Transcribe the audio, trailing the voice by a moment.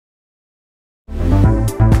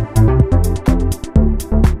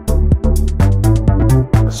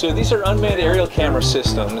So these are unmanned aerial camera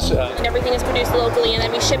systems. And everything is produced locally, and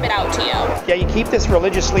then we ship it out to you. Yeah, you keep this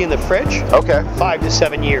religiously in the fridge. Okay. 5 to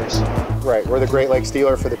 7 years. Right, we're the Great Lakes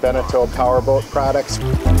dealer for the Beneteau powerboat products.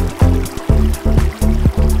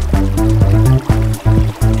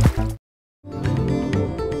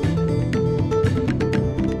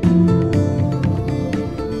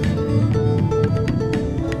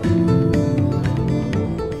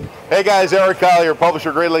 Hey guys, Erik Kyle, your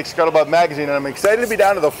publisher, Great Lakes Scuttlebutt Magazine, and I'm excited to be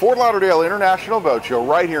down to the Fort Lauderdale International Boat Show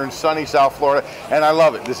right here in sunny South Florida, and I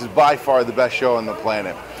love it. This is by far the best show on the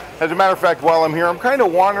planet. As a matter of fact, while I'm here, I'm kind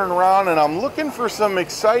of wandering around and I'm looking for some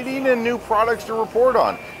exciting and new products to report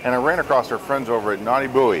on. And I ran across our friends over at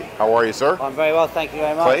Nautibuoy. How are you, sir? I'm very well, thank you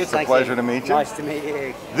very much. Clay, it's a pleasure to meet you. Nice to meet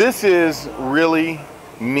you. This is really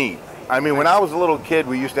neat. I mean, when I was a little kid,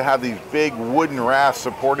 we used to have these big wooden rafts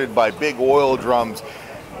supported by big oil drums.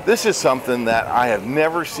 This is something that I have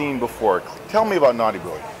never seen before. Tell me about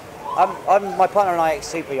Nautibuoy. My partner and I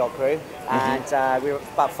ex-super yacht crew, and we were,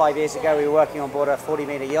 about 5 years ago, we were working on board a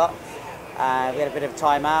 40-meter yacht. We had a bit of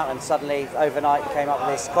time out, and suddenly, overnight, we came up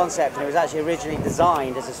with this concept, and it was actually originally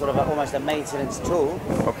designed as a sort of almost a maintenance tool.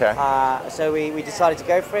 Okay. So we decided to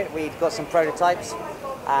go for it. We got some prototypes,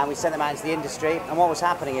 and we sent them out into the industry. And what was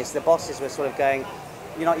happening is the bosses were sort of going,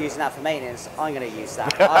 "You're not using that for maintenance. I'm going to use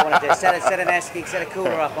that. I want to do it. Set an esky, set a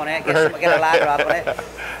cooler up on it, get a ladder up on it."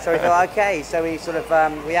 So we thought, okay. So we sort of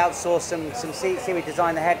we outsourced some seats here. We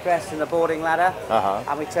designed the headrest and the boarding ladder,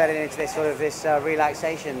 and we turned it into this sort of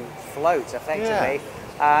relaxation float, effectively.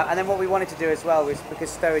 Yeah. And then what we wanted to do as well was,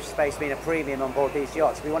 because storage space being a premium on board these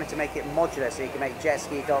yachts, we wanted to make it modular so you can make jet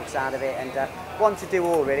ski docks out of it, and one to do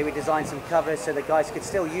all really. We designed some covers so the guys could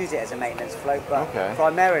still use it as a maintenance float, but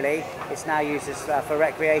primarily it's now used as, for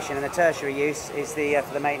recreation, and the tertiary use is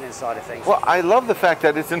for the maintenance side of things. Well, I love the fact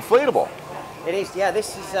that it's inflatable. It is, yeah.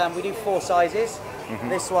 This is we do 4 sizes.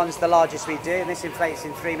 This one's the largest we do, and this inflates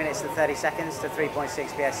in 3 minutes and 30 seconds to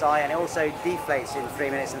 3.6 psi, and it also deflates in 3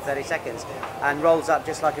 minutes and 30 seconds and rolls up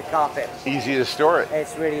just like a carpet. Easy to store it.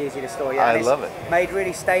 It's really easy to store, yeah. I love it. Made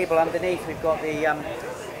really stable. Underneath we've got the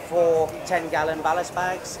 4 10-gallon ballast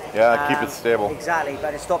bags. Yeah, keep it stable. Exactly,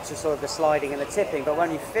 but it stops the sort of the sliding and the tipping, but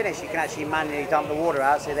when you finish you can actually manually dump the water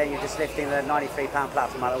out, so then you're just lifting the 93-pound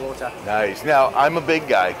platform out of the water. Nice. Now, I'm a big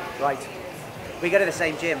guy. Right. We go to the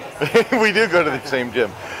same gym. We do go to the same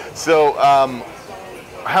gym. So,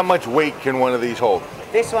 how much weight can one of these hold?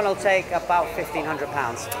 This one will take about 1,500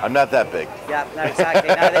 pounds. I'm not that big. Yeah, no, exactly.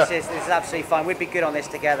 No, this is absolutely fine. We'd be good on this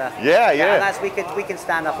together. Yeah, yeah. And that's, we can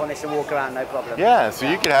stand up on this and walk around, no problem. Yeah, so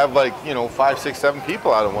you could have like, 5, 6, 7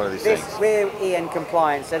 people out of one of these things. We're EN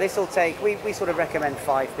compliant, so this will take, we sort of recommend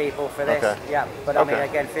 5 people for this. Okay. Yeah, but I mean,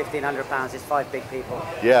 again, 1,500 pounds is 5 big people.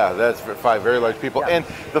 Yeah, that's 5 very large people. Yeah. And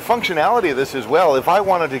the functionality of this as well, if I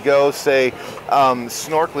wanted to go, say,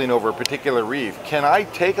 snorkeling over a particular reef, can I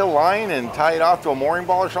take a line and tie it off to a mooring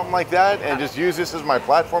ball or something like that and just use this as my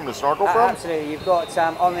platform to snorkel from? Absolutely. You've got,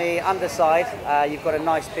 on the underside, you've got a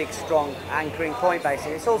nice big strong anchoring point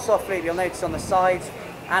basically. It's all soft fluid. You'll notice on the sides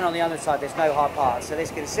and on the underside there's no hard parts. So this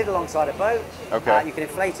can sit alongside a boat. Okay. You can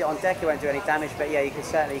inflate it on deck, it won't do any damage, but yeah, you could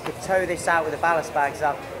tow this out with the ballast bags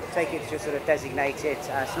up, take it to a sort of designated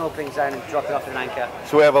snorkeling zone and drop it off at an anchor.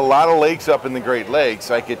 So we have a lot of lakes up in the Great Lakes.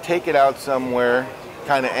 I could take it out somewhere,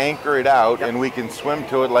 kind of anchor it out, and we can swim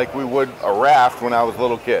to it like we would a raft when I was a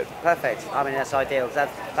little kid. Perfect. I mean, that's ideal.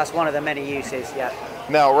 That's one of the many uses, yeah.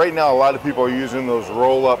 Now, right now, a lot of people are using those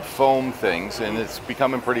roll-up foam things, and it's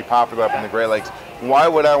becoming pretty popular up in the Great Lakes. Why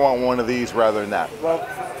would I want one of these rather than that? Well,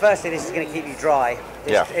 firstly, this is going to keep you dry.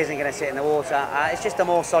 This isn't going to sit in the water. It's just a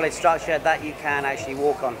more solid structure that you can actually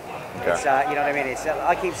walk on. Okay. It's, you know what I mean? It's,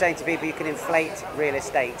 I keep saying to people, you can inflate real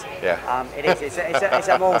estate. Yeah. It is. It's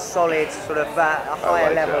a more solid, sort of a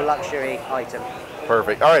higher level luxury item.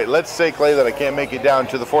 Perfect. All right, let's say, Clay, that I can't make it down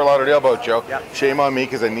to the Fort Lauderdale Boat Show. Yep. Shame on me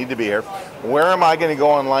because I need to be here. Where am I going to go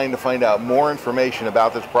online to find out more information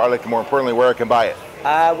about this product, and more importantly, where I can buy it?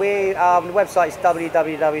 The website is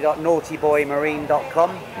www.nautiboymarine.com,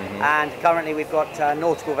 and currently we've got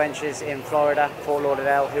Nautical Ventures in Florida, Fort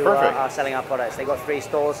Lauderdale, who are selling our products. They've got 3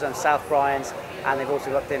 stores in South Bryans, and they've also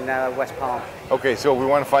got in West Palm. Okay, so if we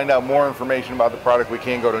want to find out more information about the product, we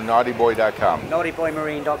can go to nautiboy.com.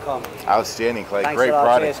 Nautiboymarine.com. Outstanding, Clay. Thanks Great a lot.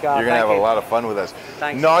 product. Cheers, Scott. You're going to have a lot of fun with us.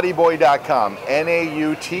 Thanks. Nautiboy.com.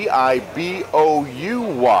 Nautiboy.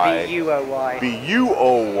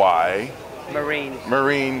 B-U-O-Y.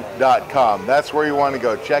 Marine.com. That's where you want to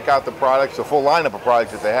go. Check out the products, the full lineup of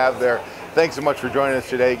products that they have there. Thanks so much for joining us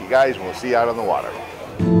today, guys. We'll see you out on the water.